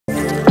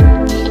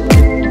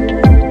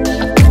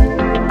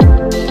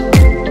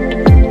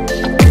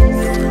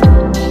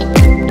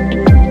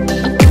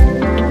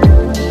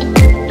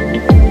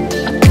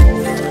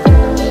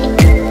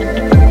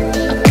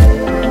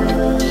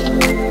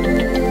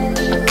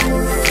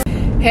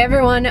Hey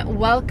everyone,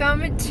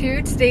 welcome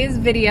to today's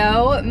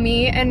video.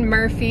 Me and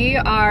Murphy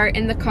are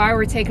in the car.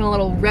 We're taking a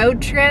little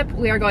road trip.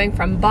 We are going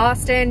from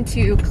Boston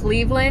to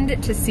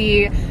Cleveland to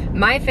see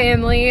my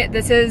family.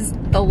 This is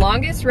the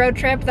longest road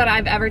trip that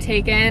I've ever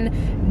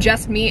taken,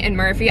 just me and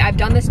Murphy. I've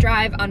done this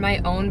drive on my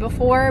own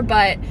before,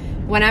 but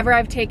whenever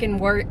I've taken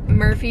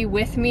Murphy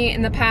with me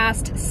in the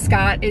past,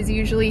 Scott is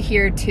usually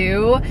here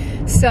too.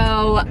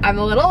 So I'm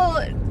a little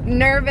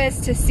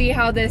nervous to see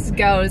how this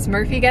goes.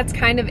 Murphy gets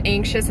kind of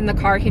anxious in the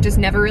car. He just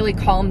never really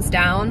calms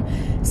down.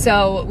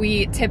 So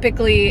we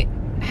typically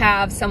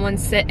have someone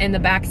sit in the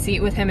back seat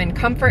with him and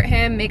comfort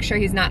him, make sure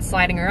he's not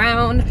sliding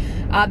around.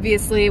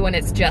 Obviously, when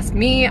it's just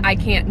me, I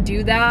can't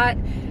do that.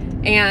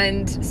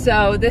 And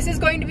so this is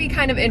going to be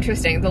kind of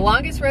interesting. The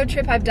longest road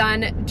trip I've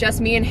done,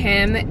 just me and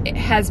him, it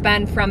has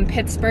been from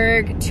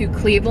Pittsburgh to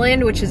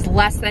Cleveland, which is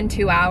less than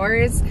 2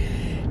 hours.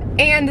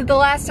 And the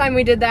last time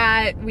we did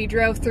that, we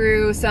drove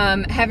through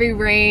some heavy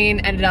rain,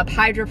 ended up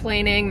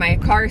hydroplaning. My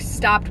car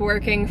stopped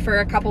working for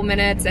a couple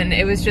minutes and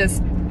it was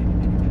just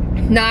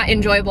not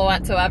enjoyable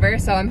whatsoever.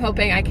 So I'm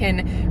hoping I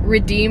can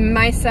redeem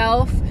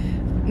myself.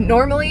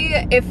 Normally,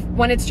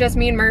 when it's just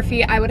me and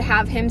Murphy, I would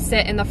have him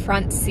sit in the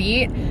front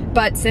seat,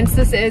 but since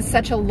this is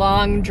such a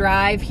long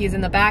drive, he's in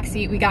the back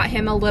seat. We got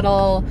him a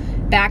little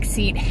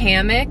backseat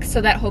hammock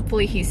so that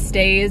hopefully he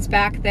stays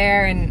back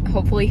there and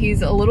hopefully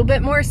he's a little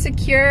bit more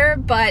secure,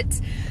 but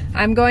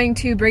I'm going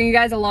to bring you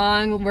guys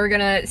along. We're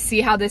gonna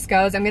see how this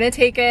goes. I'm gonna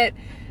take it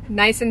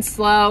nice and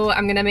slow.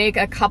 I'm gonna make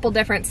a couple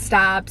different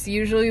stops.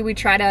 Usually we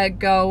try to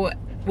go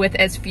with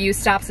as few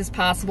stops as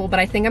possible, but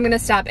I think I'm gonna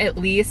stop at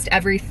least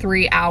every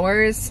 3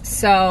 hours.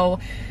 So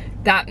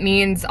that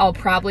means I'll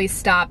probably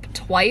stop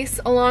twice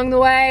along the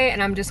way,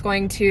 and I'm just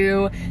going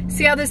to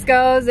see how this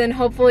goes and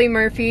hopefully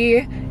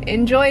Murphy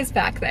enjoys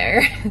back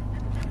there.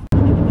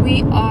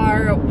 We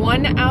are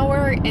 1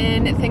 hour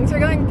in. Things are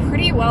going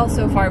pretty well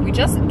so far. We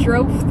just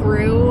drove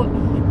through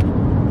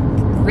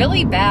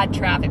really bad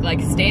traffic,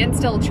 like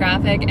standstill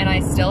traffic, and I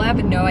still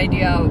have no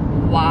idea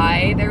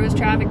why there was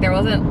traffic. There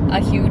wasn't a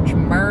huge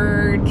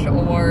merge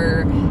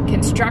or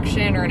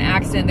construction or an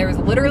accident. There was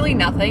literally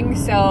nothing,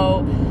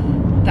 so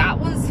that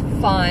was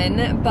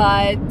fun.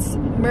 But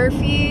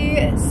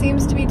Murphy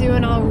seems to be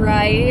doing all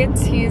right.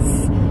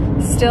 He's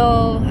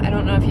still, I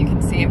don't know if you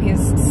can see him,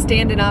 he's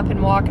standing up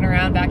and walking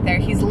around back there.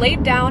 He's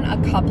laid down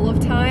a couple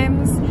of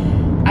times.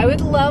 I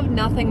would love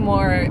nothing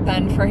more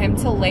than for him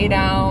to lay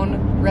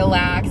down,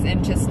 relax,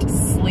 and just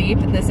sleep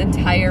this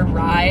entire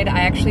ride.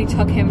 I actually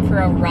took him for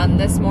a run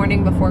this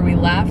morning before we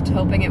left,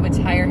 hoping it would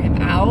tire him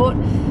out.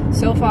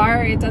 So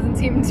far, it doesn't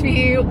seem to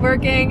be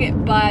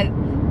working, but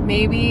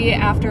maybe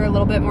after a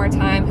little bit more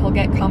time, he'll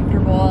get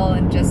comfortable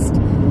and just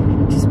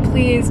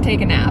please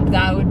take a nap.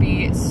 That would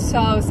be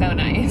so, so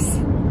nice.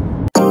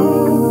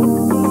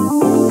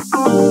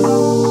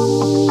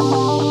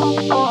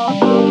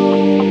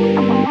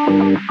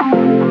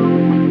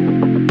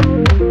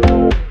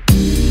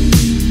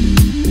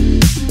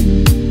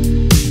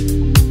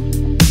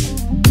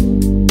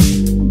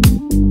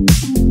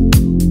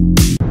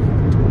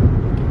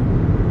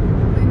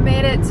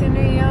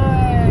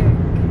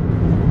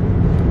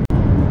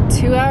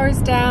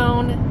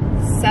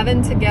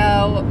 To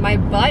go. My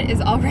butt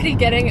is already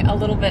getting a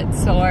little bit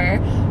sore.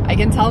 I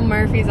can tell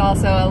Murphy's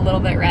also a little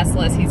bit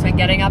restless. He's been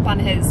getting up on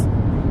his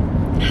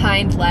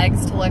hind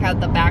legs to look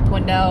out the back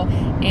window,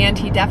 and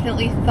he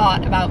definitely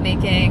thought about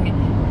making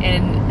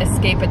an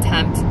escape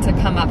attempt to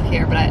come up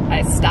here, but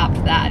I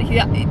stopped that.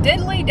 He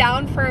did lay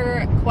down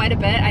for quite a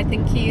bit. I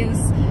think he's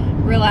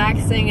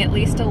relaxing at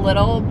least a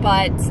little,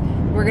 but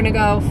we're gonna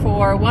go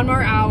for 1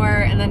 more hour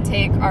and then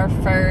take our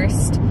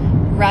first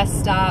rest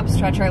stop,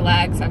 stretch our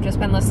legs. I've just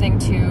been listening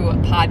to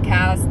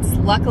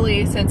podcasts.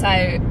 Luckily, since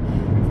I've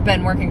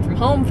been working from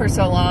home for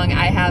so long,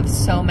 I have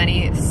so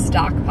many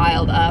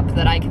stockpiled up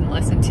that I can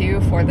listen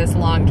to for this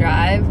long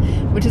drive,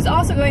 which is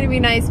also going to be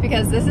nice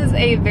because this is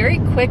a very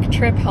quick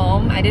trip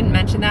home. I didn't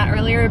mention that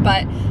earlier,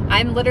 but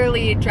I'm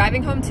literally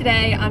driving home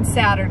today on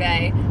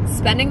Saturday,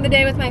 spending the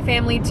day with my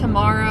family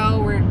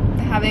tomorrow. We're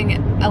having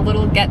a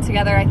little get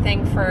together, I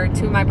think, for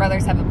 2 of my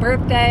brothers have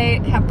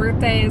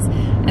birthdays,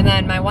 and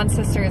then my one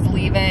sister is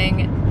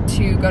leaving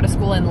to go to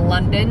school in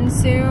London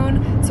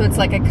soon, so it's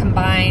like a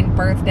combined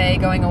birthday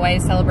going away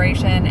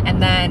celebration.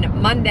 And then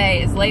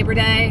Monday is Labor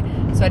Day,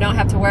 so I don't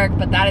have to work,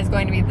 but that is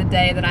going to be the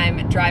day that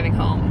I'm driving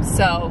home.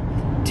 So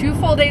 2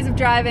 full days of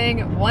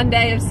driving, 1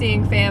 day of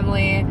seeing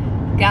family.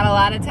 Got a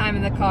lot of time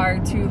in the car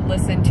to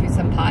listen to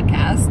some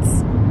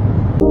podcasts.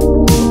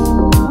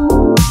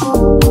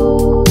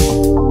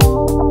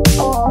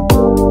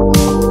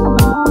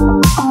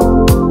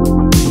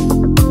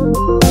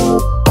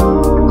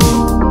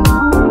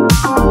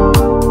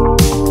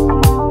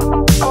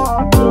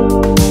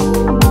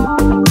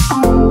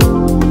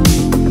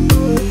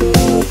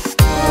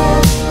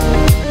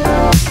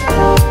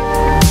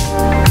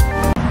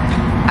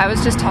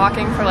 Just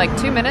talking for like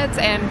 2 minutes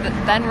and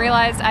then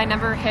realized I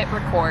never hit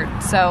record.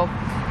 So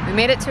we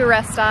made it to a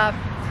rest stop,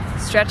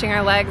 stretching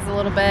our legs a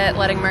little bit,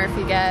 letting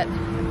Murphy get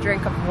a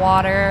drink of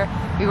water.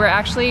 We were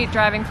actually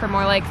driving for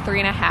more like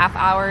 3.5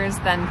 hours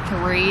than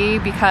 3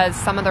 because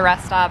some of the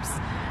rest stops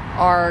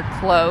are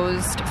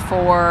closed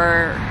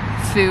for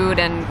food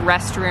and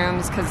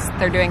restrooms because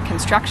they're doing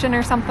construction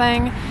or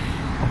something.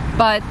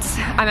 But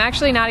I'm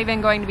actually not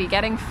even going to be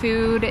getting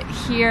food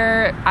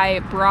here. I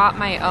brought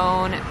my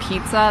own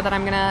pizza that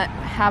I'm gonna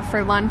have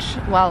for lunch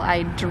while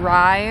I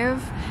drive.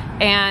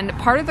 And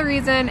part of the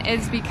reason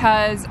is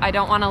because I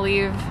don't want to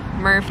leave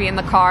Murphy in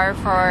the car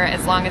for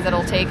as long as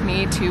it'll take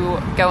me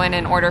to go in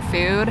and order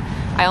food.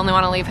 I only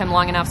want to leave him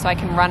long enough so I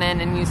can run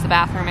in and use the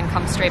bathroom and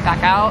come straight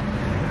back out.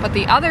 But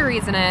the other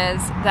reason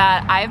is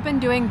that I've been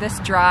doing this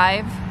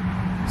drive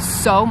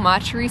so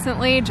much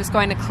recently, just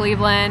going to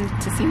Cleveland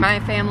to see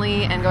my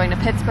family and going to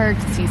Pittsburgh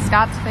to see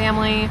Scott's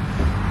family.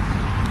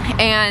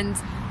 And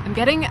I'm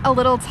getting a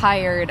little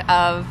tired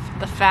of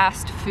the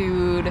fast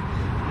food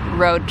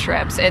road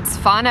trips. It's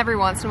fun every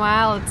once in a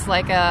while. It's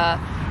like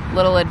a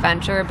little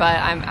adventure, but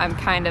I'm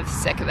kind of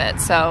sick of it.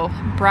 So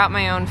brought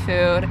my own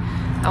food.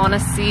 I want to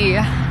see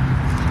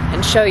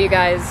and show you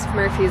guys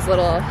Murphy's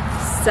little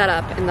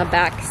setup in the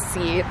back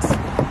seat.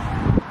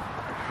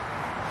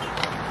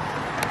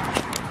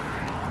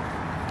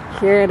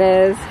 Here it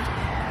is,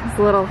 his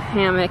little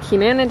hammock. He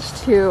managed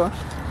to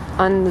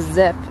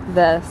unzip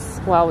this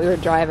while we were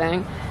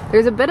driving.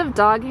 There's a bit of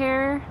dog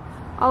hair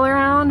all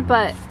around,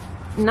 but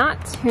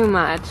not too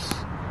much.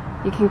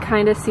 You can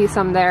kind of see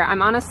some there.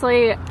 I'm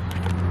honestly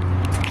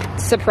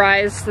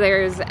surprised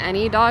there's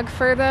any dog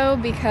fur though,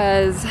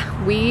 because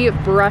we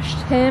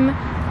brushed him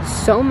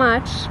so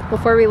much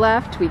before we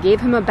left. We gave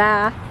him a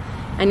bath,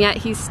 and yet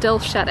he's still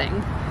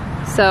shedding.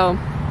 So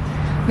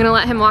I'm gonna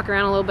let him walk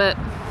around a little bit,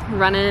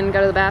 run in,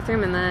 go to the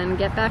bathroom, and then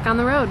get back on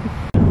the road.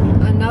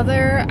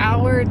 Another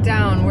hour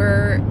down.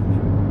 We're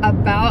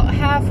about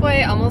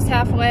halfway, almost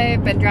halfway.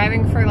 Been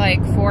driving for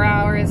like 4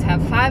 hours,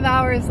 have 5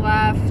 hours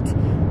left.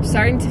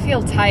 Starting to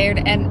feel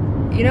tired,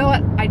 and you know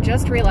what? I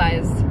just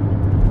realized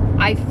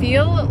I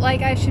feel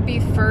like I should be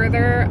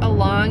further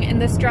along in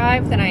this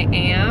drive than I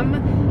am,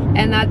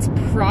 and that's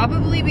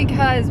probably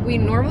because we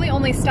normally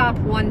only stop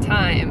one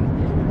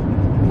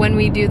time when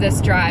we do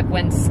this drive,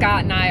 when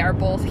Scott and I are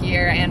both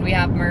here and we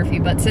have Murphy.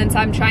 But since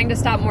I'm trying to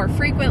stop more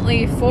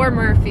frequently for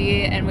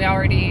Murphy and we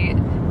already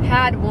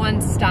had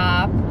one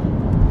stop,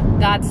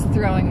 that's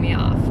throwing me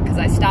off because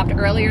I stopped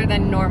earlier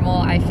than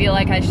normal. I feel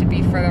like I should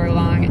be further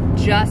along.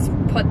 Just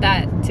put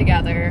that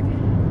together.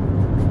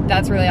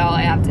 That's really all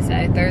I have to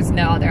say. There's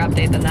no other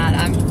update than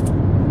that.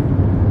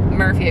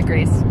 Murphy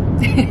agrees.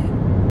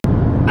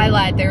 I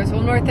lied. There was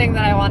one more thing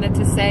that I wanted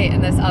to say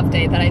in this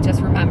update that I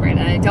just remembered, and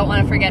I don't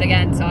want to forget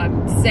again, so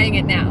I'm saying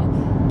it now.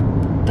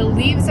 The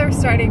leaves are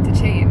starting to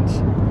change,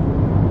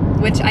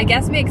 which I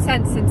guess makes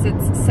sense since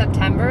it's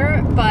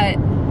September, but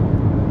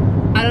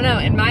I don't know,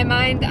 in my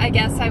mind, I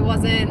guess I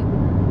wasn't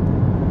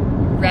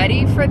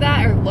ready for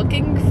that or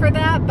looking for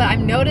that, but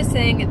I'm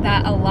noticing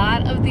that a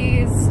lot of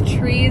these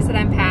trees that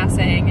I'm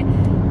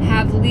passing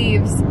have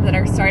leaves that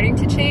are starting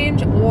to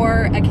change,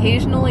 or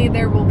occasionally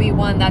there will be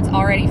one that's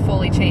already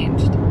fully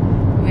changed.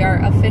 We are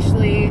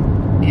officially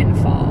in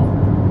fall.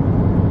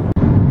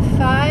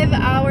 5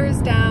 hours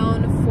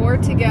down, 4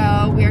 to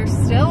go. We are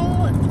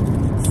still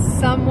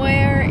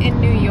somewhere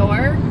in New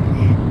York.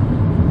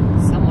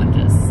 Someone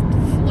just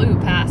flew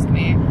past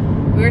me.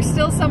 We're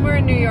still somewhere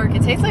in New York.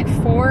 It takes like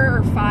 4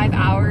 or 5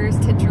 hours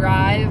to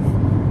drive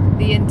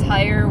the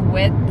entire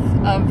width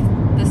of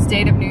the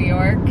state of New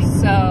York,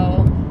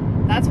 so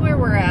that's where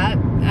we're at.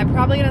 I'm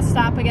probably gonna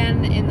stop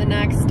again in the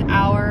next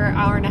hour,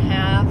 hour and a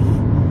half.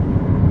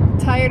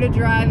 Tired of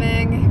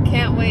driving,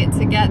 can't wait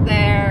to get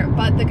there.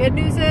 But the good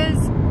news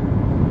is,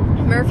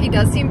 Murphy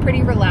does seem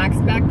pretty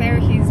relaxed back there.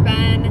 He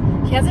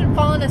hasn't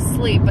fallen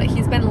asleep, but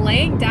he's been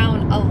laying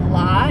down a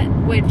lot,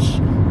 which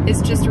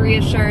is just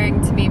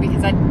reassuring to me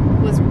because I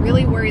was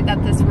really worried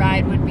that this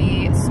ride would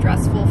be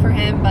stressful for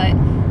him, but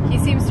he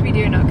seems to be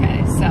doing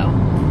okay. So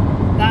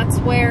that's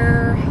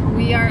where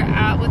we are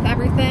at with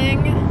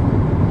everything.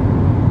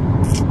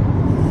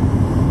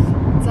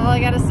 That's all I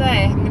gotta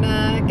say. I'm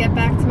gonna get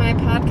back to my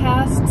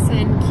podcasts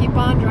and keep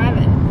on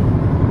driving.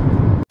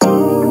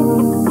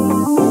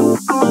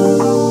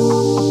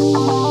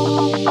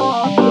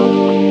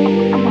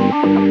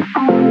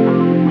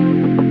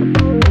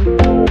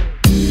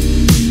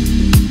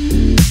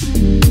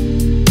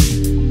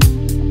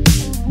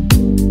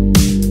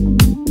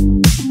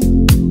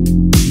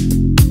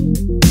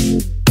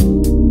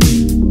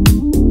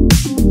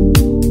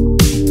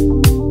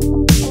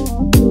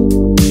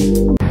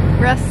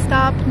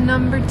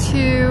 Number 2,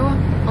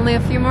 only a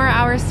few more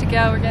hours to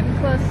go. We're getting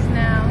close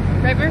now.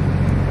 Right, Murph?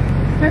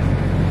 Murph?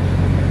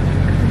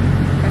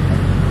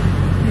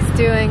 He's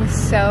doing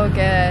so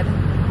good.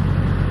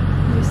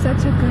 You're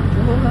such a good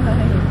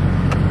boy.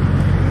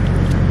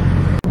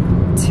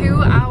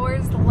 2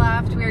 hours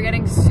left. We are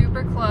getting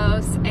super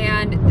close,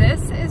 and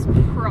this is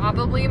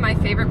probably my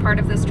favorite part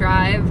of this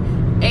drive.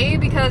 A,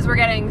 because we're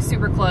getting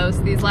super close.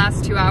 These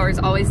last 2 hours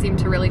always seem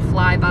to really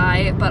fly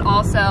by, but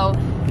also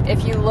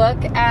if you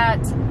look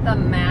at the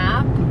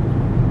map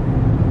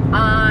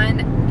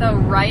on the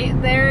right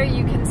there,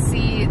 you can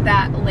see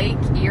that Lake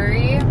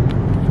Erie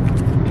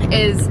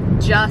is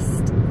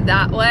just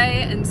that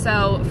way. And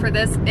so for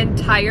this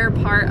entire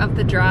part of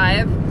the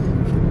drive,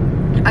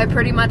 I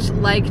pretty much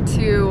like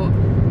to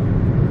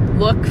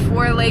look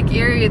for Lake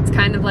Erie. It's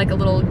kind of like a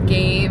little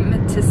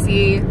game to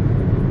see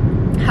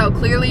how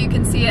clearly you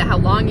can see it, how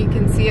long you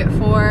can see it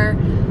for.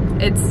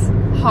 It's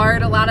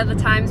hard a lot of the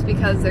times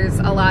because there's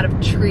a lot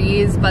of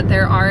trees, but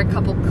there are a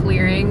couple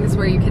clearings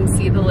where you can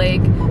see the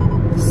lake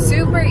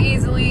super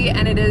easily,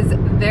 and it is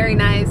very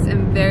nice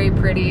and very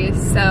pretty.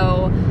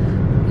 So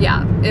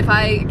yeah, if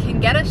I can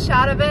get a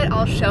shot of it,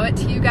 I'll show it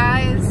to you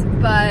guys,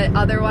 but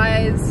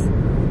otherwise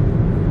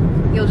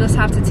you'll just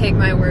have to take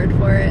my word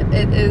for it.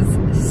 It is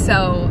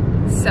so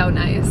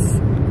nice.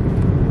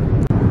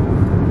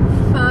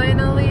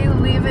 Finally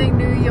leaving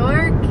New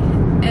York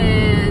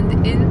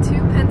and into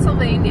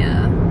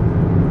Pennsylvania.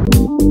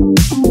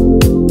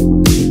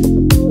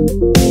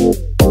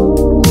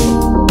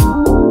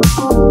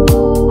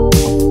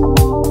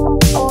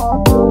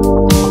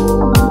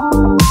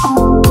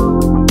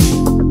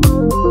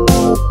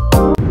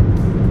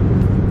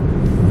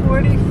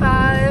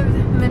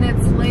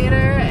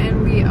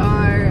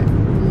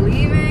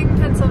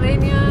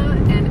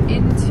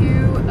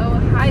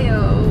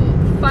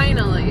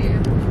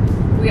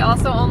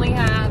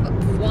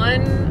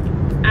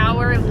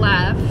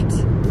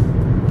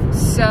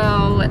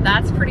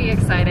 That's pretty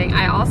exciting.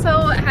 I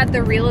also had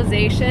the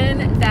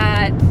realization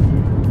that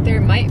there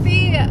might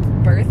be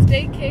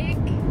birthday cake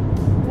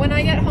when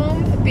I get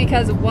home,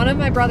 because one of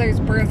my brother's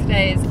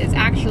birthdays is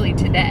actually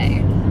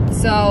today.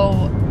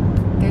 So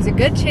there's a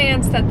good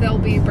chance that there'll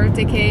be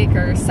birthday cake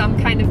or some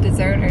kind of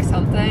dessert or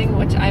something,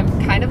 which I'm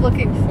kind of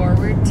looking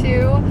forward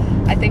to.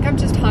 I think I'm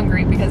just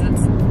hungry because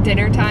it's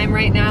dinner time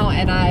right now,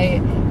 and I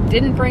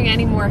didn't bring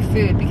any more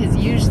food because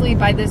usually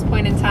by this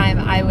point in time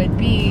I would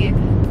be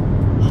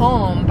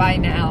home by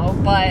now,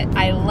 but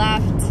I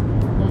left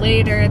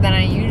later than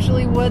I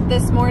usually would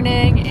this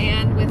morning,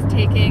 and with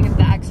taking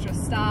the extra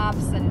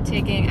stops and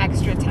taking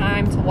extra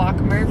time to walk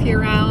Murphy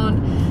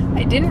around,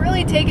 I didn't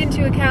really take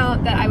into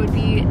account that I would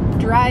be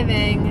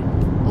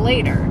driving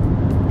later,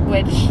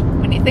 which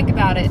when you think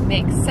about it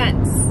makes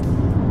sense.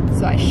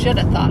 So I should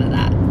have thought of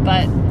that,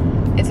 but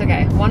it's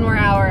okay. One more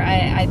hour,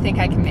 I think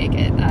I can make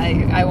it.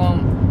 I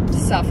won't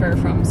suffer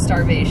from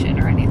starvation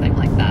or anything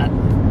like that.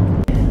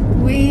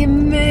 We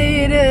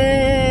made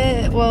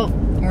it! Well,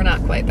 we're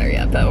not quite there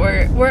yet, but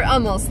we're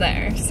almost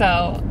there.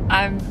 So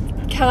I'm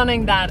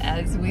counting that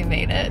as we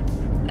made it.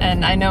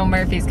 And I know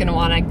Murphy's gonna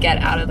wanna get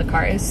out of the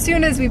car as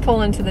soon as we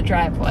pull into the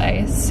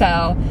driveway.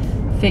 So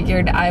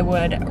figured I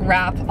would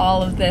wrap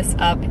all of this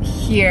up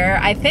here.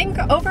 I think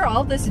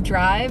overall this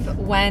drive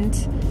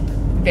went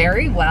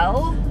very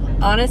well.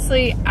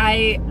 Honestly,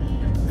 I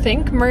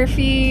think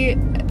Murphy,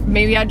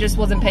 maybe I just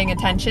wasn't paying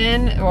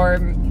attention, or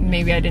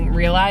maybe I didn't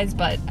realize,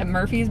 but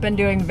Murphy's been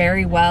doing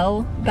very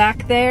well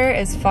back there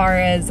as far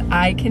as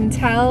I can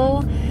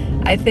tell.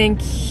 I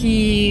think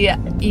he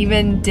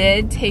even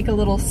did take a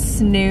little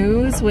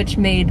snooze, which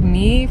made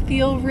me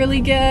feel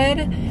really good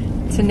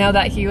to know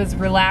that he was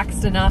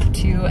relaxed enough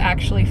to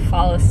actually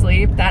fall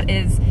asleep. That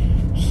is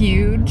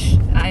huge.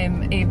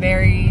 I'm a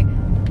very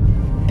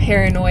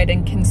paranoid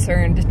and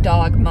concerned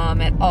dog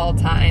mom at all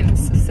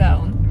times, so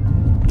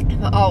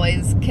I'm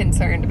always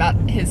concerned about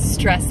his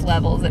stress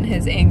levels and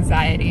his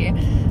anxiety.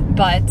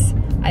 But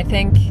I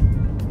think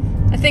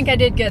I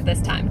did good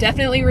this time.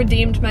 Definitely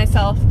redeemed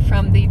myself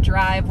from the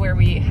drive where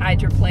we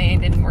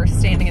hydroplaned and were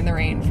standing in the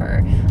rain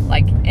for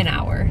like an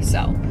hour.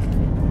 So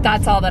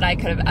that's all that I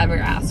could have ever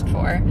asked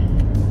for.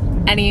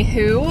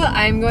 Anywho,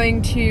 I'm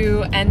going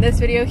to end this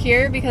video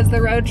here because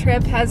the road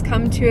trip has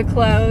come to a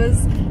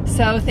close.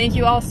 So thank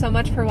you all so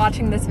much for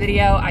watching this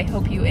video. I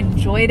hope you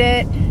enjoyed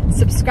it.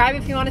 Subscribe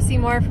if you want to see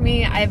more from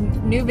me. I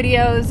have new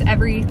videos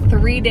every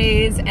 3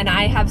 days, and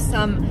I have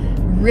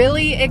some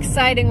really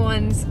exciting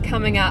ones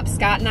coming up.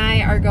 Scott and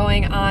I are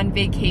going on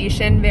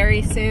vacation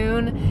very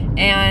soon,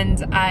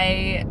 and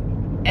I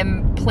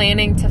am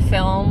planning to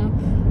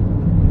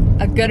film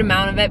a good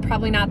amount of it,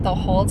 probably not the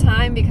whole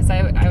time because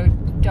I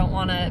don't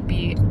want to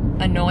be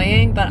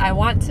annoying, but I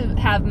want to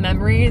have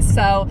memories,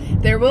 so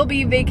there will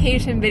be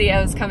vacation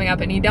videos coming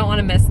up and you don't want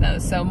to miss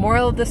those. So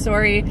moral of the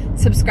story,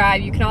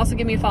 subscribe. You can also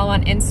give me a follow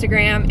on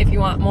Instagram if you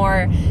want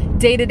more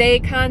day-to-day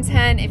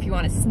content, if you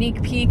want a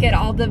sneak peek at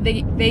all the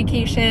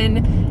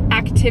vacation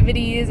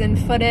activities and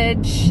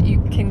footage,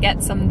 you can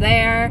get some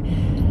there.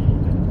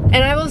 And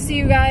I will see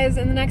you guys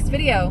in the next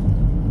video.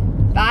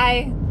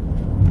 Bye.